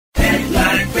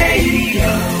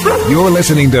You're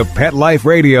listening to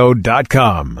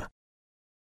PetLifeRadio.com.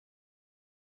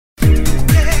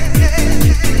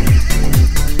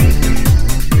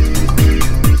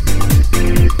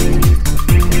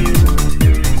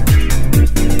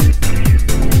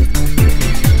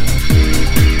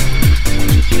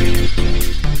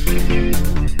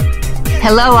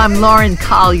 Hello, I'm Lauren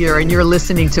Collier, and you're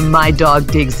listening to My Dog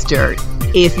Digs Dirt.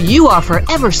 If you are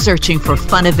forever searching for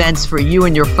fun events for you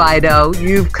and your Fido,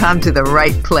 you've come to the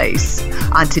right place.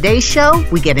 On today's show,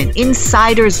 we get an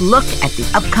insider's look at the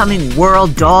upcoming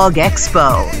World Dog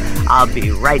Expo. I'll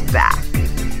be right back.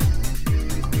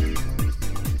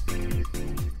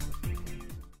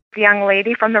 The young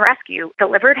lady from the rescue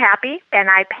delivered Happy, and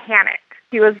I panicked.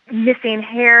 He was missing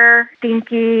hair,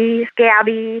 stinky,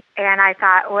 scabby, and I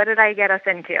thought, what did I get us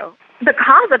into? The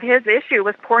cause of his issue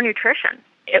was poor nutrition.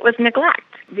 It was neglect.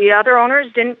 The other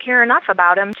owners didn't care enough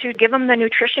about him to give him the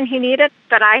nutrition he needed.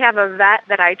 But I have a vet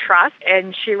that I trust,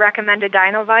 and she recommended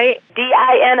Dinovite.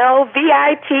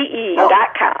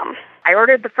 DINOVITE.com. I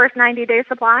ordered the first 90-day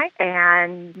supply,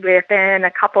 and within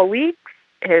a couple weeks,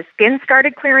 his skin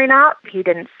started clearing up. He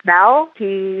didn't smell.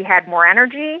 He had more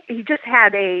energy. He just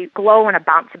had a glow and a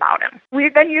bounce about him.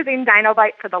 We've been using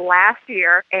Dinovite for the last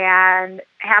year, and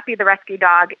Happy the rescue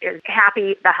dog is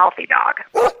Happy the healthy dog.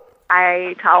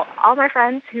 I tell all my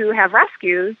friends who have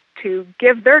rescues to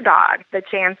give their dog the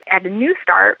chance at a new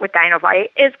start with Dinovite.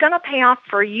 It's going to pay off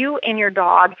for you and your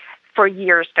dog for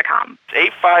years to come.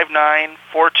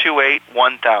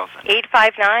 859-428-1000.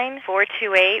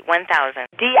 859-428-1000.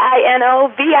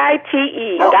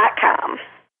 DINOVITE.com.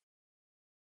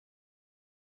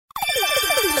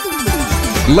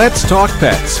 Let's Talk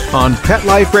Pets on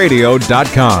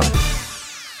PetLifeRadio.com.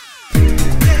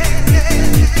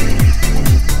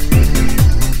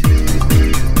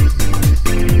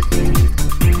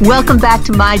 Welcome back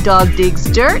to My Dog Digs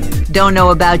Dirt. Don't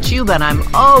know about you, but I'm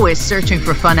always searching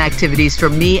for fun activities for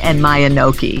me and my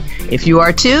Inoki. If you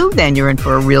are too, then you're in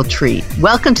for a real treat.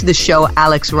 Welcome to the show,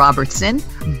 Alex Robertson,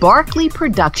 Barkley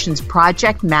Productions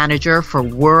Project Manager for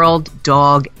World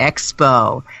Dog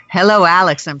Expo. Hello,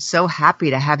 Alex. I'm so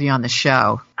happy to have you on the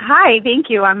show. Hi,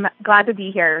 thank you. I'm glad to be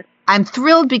here. I'm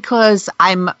thrilled because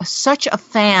I'm such a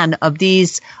fan of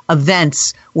these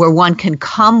events where one can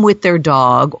come with their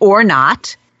dog or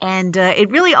not. And it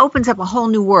really opens up a whole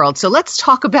new world. So let's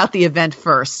talk about the event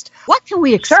first. What can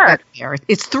we expect there?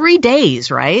 It's 3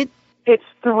 days, right? It's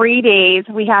 3 days.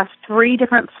 We have 3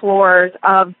 different floors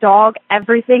of dog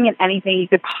everything and anything you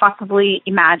could possibly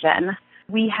imagine.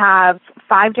 We have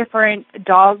 5 different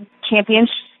dog champion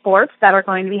sports that are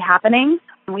going to be happening.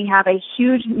 We have a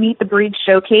huge Meet the Breed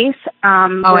showcase.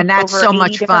 And that's so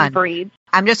much fun. Breeds.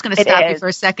 I'm just going to stop you for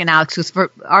a second, Alex, because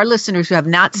for our listeners who have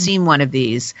not seen one of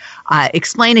these,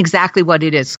 explain exactly what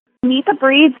it is. Meet the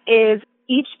Breeds is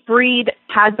each breed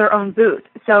has their own booth.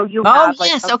 So you'll have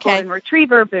a golden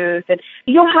retriever booth, and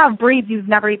you'll have breeds you've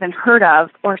never even heard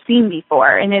of or seen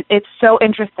before. And it's so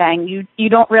interesting. You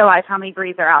don't realize how many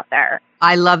breeds are out there.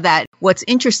 I love that. What's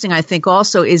interesting, I think,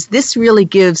 also is this really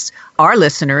gives our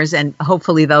listeners, and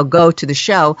hopefully they'll go to the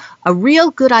show, a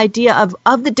real good idea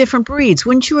of the different breeds.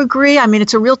 Wouldn't you agree? I mean,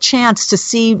 it's a real chance to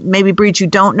see maybe breeds you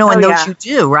don't know and those you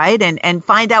do, right? And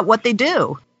find out what they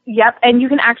do. Yep, and you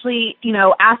can actually,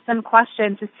 ask them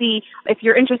questions to see if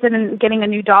you're interested in getting a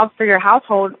new dog for your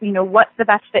household, what's the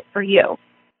best fit for you.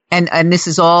 And this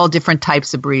is all different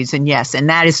types of breeds. And yes, and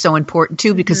that is so important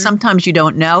too, because sometimes you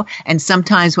don't know. And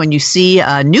sometimes when you see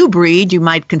a new breed, you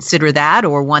might consider that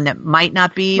or one that might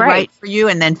not be right for you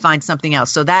and then find something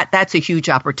else. So that's a huge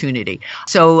opportunity.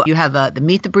 So you have the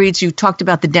Meet the Breeds. You talked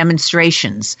about the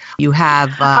demonstrations. You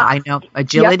have, I know,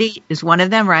 agility is one of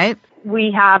them, right?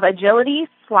 We have agility,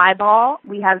 fly ball.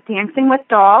 We have dancing with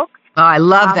dogs. Oh, I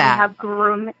love that. We have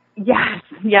grooming. Yes.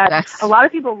 A lot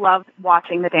of people love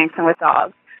watching the dancing with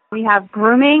dogs. We have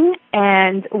grooming,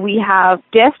 and we have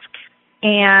disc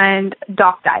and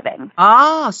dock diving.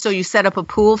 Oh, so you set up a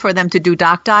pool for them to do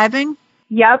dock diving?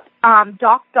 Yep.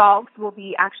 Dock Dogs will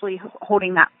be actually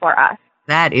holding that for us.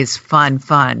 That is fun.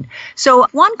 So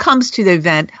one comes to the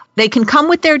event, they can come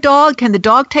with their dog. Can the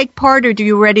dog take part, or do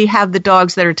you already have the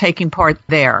dogs that are taking part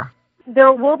there?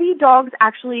 There will be dogs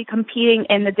actually competing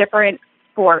in the different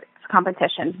sports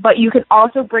competitions, but you can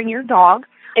also bring your dog.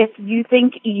 If you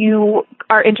think you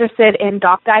are interested in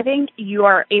dock diving, you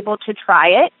are able to try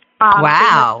it. Wow.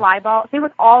 Same with fly ball, same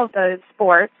with all of those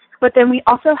sports. But then we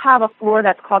also have a floor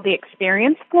that's called the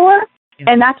Experience Floor,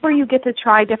 and that's where you get to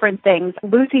try different things.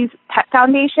 Lucy's Pet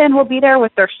Foundation will be there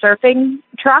with their surfing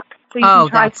truck. So you can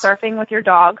try surfing with your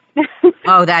dog.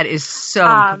 Oh, that is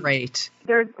so great.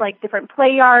 There's like different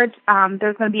play yards.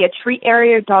 There's going to be a treat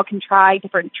area. Your dog can try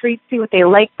different treats, see what they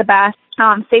like the best.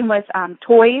 Same with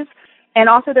toys. And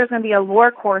also there's going to be a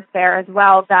lure course there as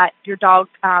well that your dog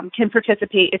can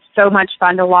participate. It's so much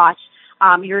fun to watch.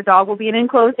 Your dog will be in an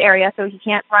enclosed area, so he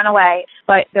can't run away.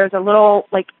 But there's a little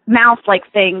like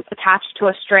mouse-like thing attached to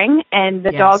a string, and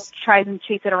the dog tries and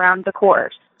chases it around the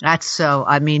course. That's so,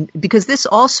 because this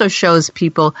also shows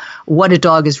people what a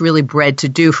dog is really bred to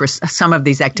do for some of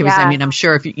these activities. Yeah. I mean, I'm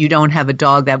sure if you don't have a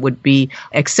dog that would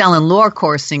excel in lure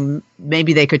coursing,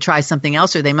 maybe they could try something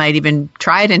else, or they might even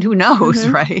try it, and who knows,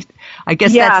 right? I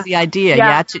guess that's the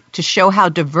idea, to show how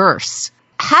diverse.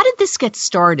 How did this get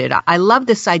started? I love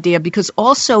this idea because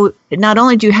also not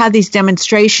only do you have these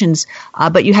demonstrations,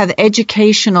 but you have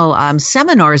educational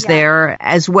seminars there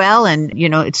as well. And,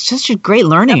 it's just a great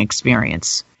learning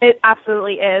experience. It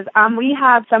absolutely is. We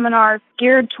have seminars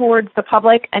geared towards the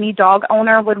public. Any dog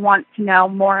owner would want to know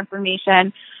more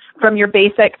information from your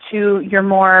basic to your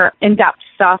more in-depth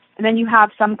stuff. And then you have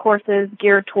some courses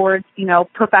geared towards,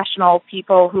 professional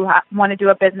people who want to do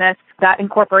a business that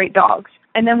incorporate dogs.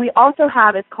 And then we also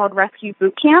have, it's called Rescue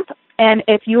Boot Camp. And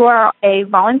if you are a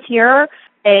volunteer,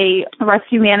 a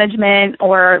rescue management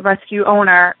or rescue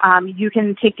owner, you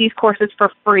can take these courses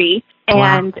for free.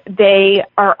 And they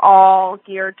are all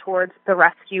geared towards the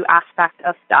rescue aspect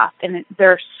of stuff. And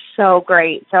they're so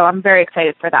great. So I'm very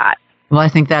excited for that. Well, I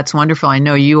think that's wonderful. I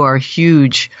know you are a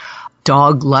huge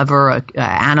dog lover,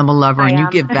 animal lover, and you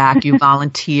give back. You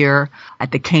volunteer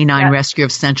at the Canine Rescue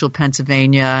of Central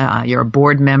Pennsylvania. You're a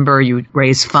board member. You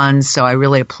raise funds, so I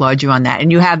really applaud you on that. And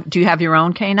do you have your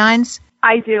own canines?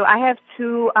 I do. I have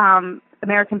 2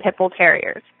 American Pit Bull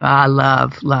Terriers.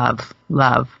 Love.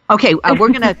 Okay, we're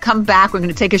going to come back. We're going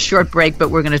to take a short break,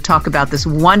 but we're going to talk about this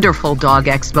wonderful dog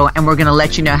expo, and we're going to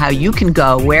let you know how you can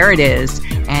go, where it is,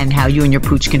 and how you and your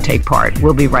pooch can take part.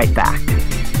 We'll be right back.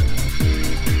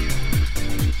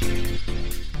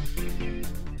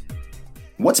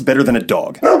 What's better than a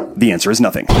dog? The answer is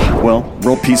nothing. Well,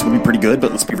 world peace would be pretty good,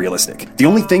 but let's be realistic. The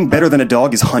only thing better than a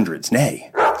dog is hundreds,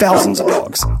 nay, thousands of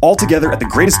dogs, all together at the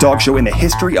greatest dog show in the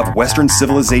history of Western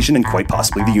civilization and quite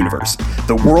possibly the universe.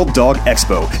 The World Dog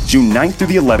Expo, June 9th through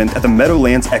the 11th at the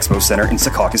Meadowlands Expo Center in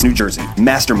Secaucus, New Jersey.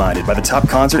 Masterminded by the top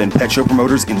concert and pet show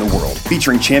promoters in the world.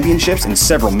 Featuring championships in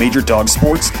several major dog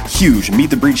sports, huge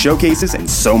meet-the-breed showcases, and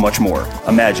so much more.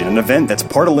 Imagine an event that's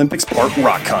part Olympics, part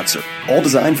rock concert. All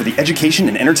designed for the education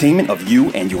and entertainment of you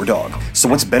and your dog. So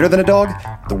what's better than a dog?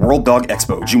 The World Dog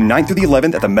Expo, June 9th through the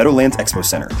 11th at the Meadowlands Expo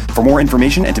Center. For more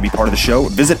information and to be part of the show,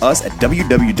 visit us at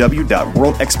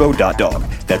www.worldexpo.dog.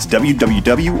 That's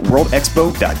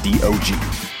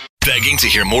www.worldexpo.dog. Begging to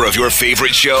hear more of your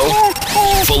favorite show?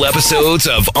 Full episodes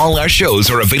of all our shows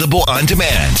are available on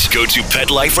demand. Go to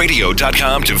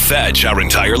PetLifeRadio.com to fetch our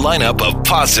entire lineup of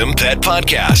Possum Pet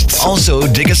podcasts. Also,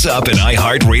 dig us up in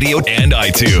iHeartRadio and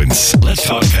iTunes. Let's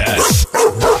talk pets.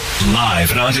 Live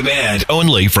and on demand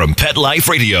only from Pet Life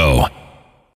Radio.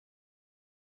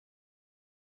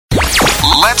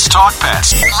 Let's talk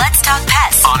pets. Let's talk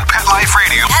pets on Pet Life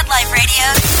Radio. Pet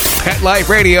Life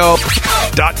Radio.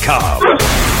 PetLifeRadio.com.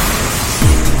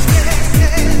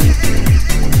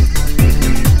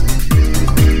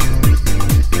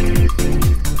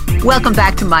 Welcome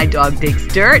back to My Dog Digs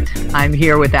Dirt. I'm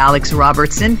here with Alex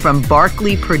Robertson from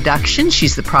Barkley Productions.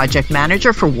 She's the project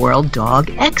manager for World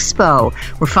Dog Expo.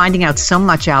 We're finding out so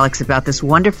much, Alex, about this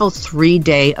wonderful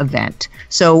 3-day event.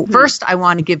 So first, I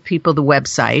want to give people the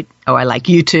website, I like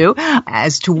you too,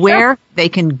 as to where they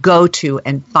can go to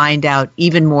and find out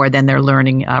even more than they're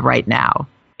learning right now.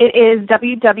 It is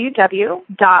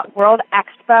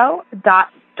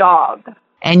www.worldexpo.dog.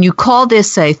 And you call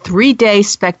this a 3-day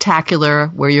spectacular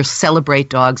where you'll celebrate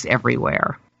dogs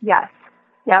everywhere. Yes.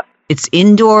 Yep. It's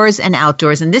indoors and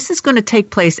outdoors, and this is going to take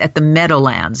place at the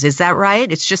Meadowlands. Is that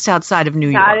right? It's just outside of New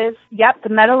York. That is, the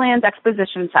Meadowlands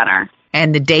Exposition Center.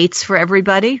 And the dates for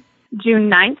everybody? June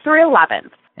 9th through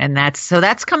 11th. And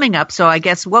that's coming up. So I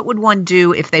guess what would one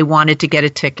do if they wanted to get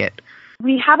a ticket?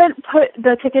 We haven't put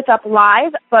the tickets up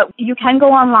live, but you can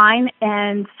go online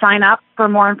and sign up for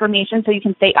more information so you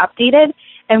can stay updated.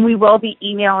 And we will be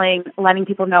emailing, letting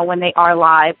people know when they are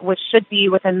live, which should be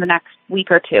within the next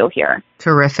week or two here.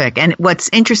 Terrific. And what's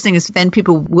interesting is then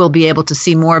people will be able to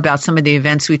see more about some of the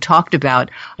events we talked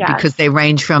about because they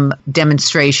range from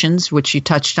demonstrations, which you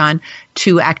touched on,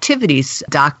 to activities,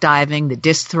 dock diving, the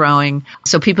disc throwing,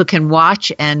 so people can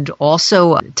watch and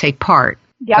also take part.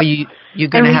 Yep. We do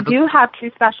have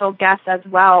 2 special guests as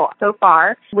well so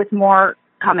far, with more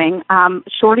coming.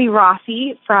 Shorty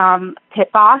Rossi from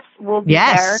Pit Boss will be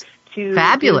there to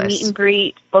Fabulous. do meet and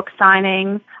greet, book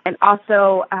signing, and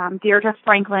also Deirdre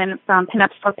Franklin from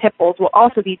Pinups for Pitbulls will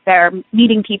also be there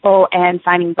meeting people and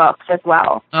signing books as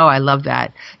well. Oh, I love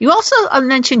that. You also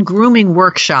mentioned grooming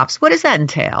workshops. What does that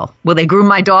entail? Will they groom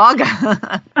my dog?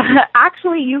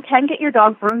 Actually, you can get your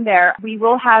dog groomed there. We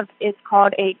will have, it's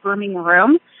called a grooming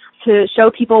room, to show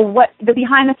people what the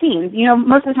behind the scenes. You know,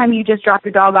 most of the time you just drop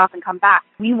your dog off and come back.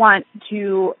 We want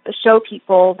to show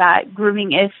people that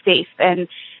grooming is safe and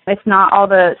it's not all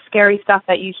the scary stuff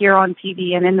that you hear on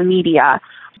TV and in the media.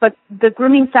 But the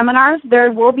grooming seminars,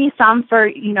 there will be some for,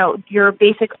 you know, your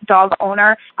basic dog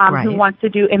owner who wants to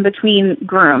do in-between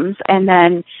grooms. And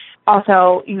then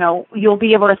also, you know, you'll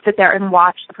be able to sit there and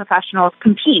watch the professionals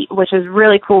compete, which is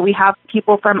really cool. We have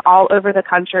people from all over the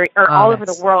country or all over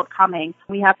the world coming.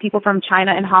 We have people from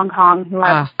China and Hong Kong who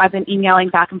I've been emailing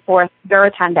back and forth. They're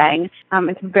attending.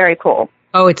 It's very cool.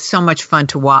 Oh, it's so much fun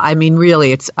to watch. I mean,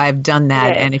 really, I've done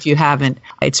that. And if you haven't,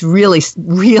 it's really,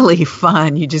 really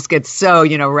fun. You just get so,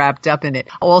 you know, wrapped up in it.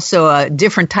 Also,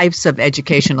 different types of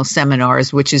educational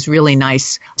seminars, which is really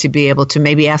nice to be able to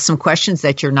maybe ask some questions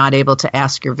that you're not able to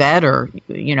ask your vet or,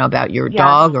 you know, about your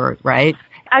dog or, right?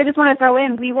 I just want to throw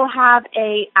in, we will have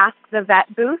a Ask the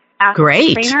Vet booth, Ask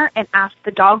the Trainer, and Ask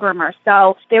the Dog Groomer.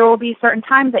 So there will be certain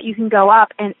times that you can go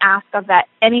up and ask a vet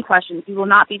any questions. You will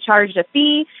not be charged a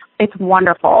fee. It's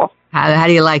wonderful. How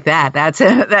do you like that? That's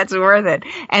worth it.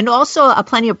 And also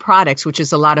plenty of products, which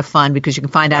is a lot of fun because you can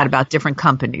find out about different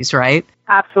companies, right?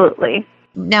 Absolutely.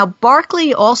 Now,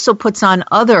 Barkley also puts on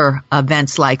other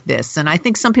events like this, and I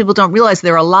think some people don't realize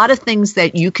there are a lot of things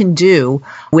that you can do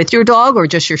with your dog or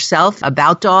just yourself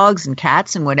about dogs and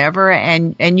cats and whatever,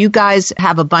 and you guys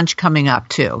have a bunch coming up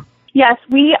too. Yes,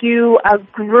 we do a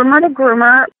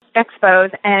groomer-to-groomer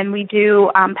expos, and we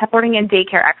do pet boarding and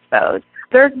daycare expos.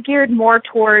 They're geared more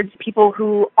towards people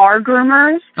who are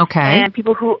groomers and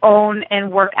people who own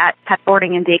and work at pet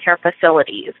boarding and daycare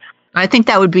facilities. I think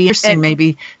that would be interesting.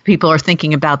 Maybe people are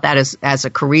thinking about that as a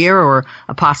career or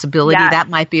a possibility. Yes. That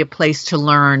might be a place to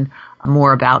learn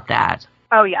more about that.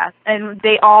 Oh, yes. And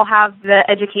they all have the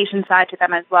education side to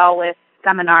them as well with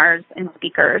seminars and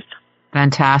speakers.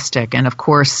 Fantastic. And of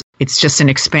course, it's just an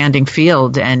expanding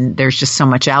field and there's just so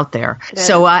much out there.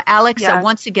 So, Alex,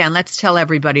 once again, let's tell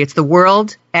everybody it's the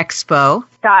World Expo.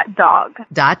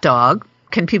 .dog.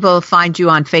 Can people find you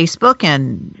on Facebook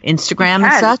and Instagram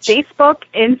and such? Facebook,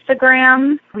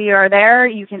 Instagram. We are there.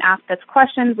 You can ask us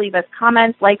questions, leave us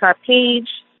comments, like our page.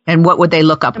 And what would they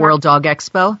look up? World Dog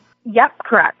Expo? Yep,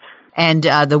 correct. And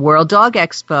the World Dog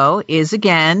Expo is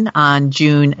again on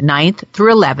June 9th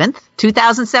through 11th,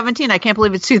 2017. I can't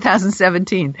believe it's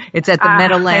 2017. It's at the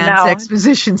Meadowlands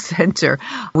Exposition Center,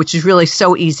 which is really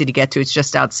so easy to get to. It's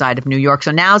just outside of New York.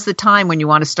 So now's the time when you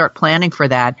want to start planning for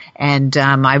that. And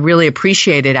I really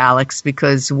appreciate it, Alex,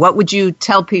 because what would you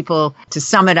tell people to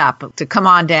sum it up, to come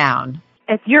on down?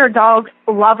 If you're a dog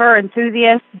lover,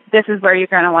 enthusiast, this is where you're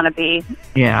going to want to be.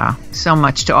 Yeah, so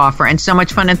much to offer and so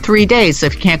much fun in 3 days. So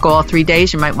if you can't go all 3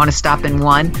 days, you might want to stop in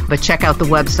one. But check out the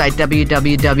website,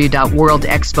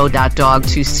 www.worldexpo.dog,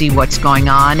 to see what's going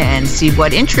on and see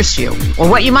what interests you or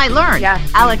what you might learn. Yes.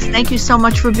 Alex, thank you so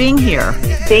much for being here.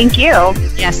 Thank you.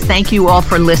 Yes, thank you all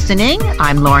for listening.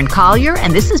 I'm Lauren Collier,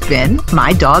 and this has been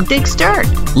My Dog Digs Dirt.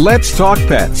 Let's Talk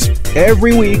Pets,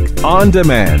 every week on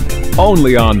demand,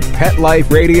 only on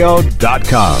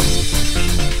PetLifeRadio.com.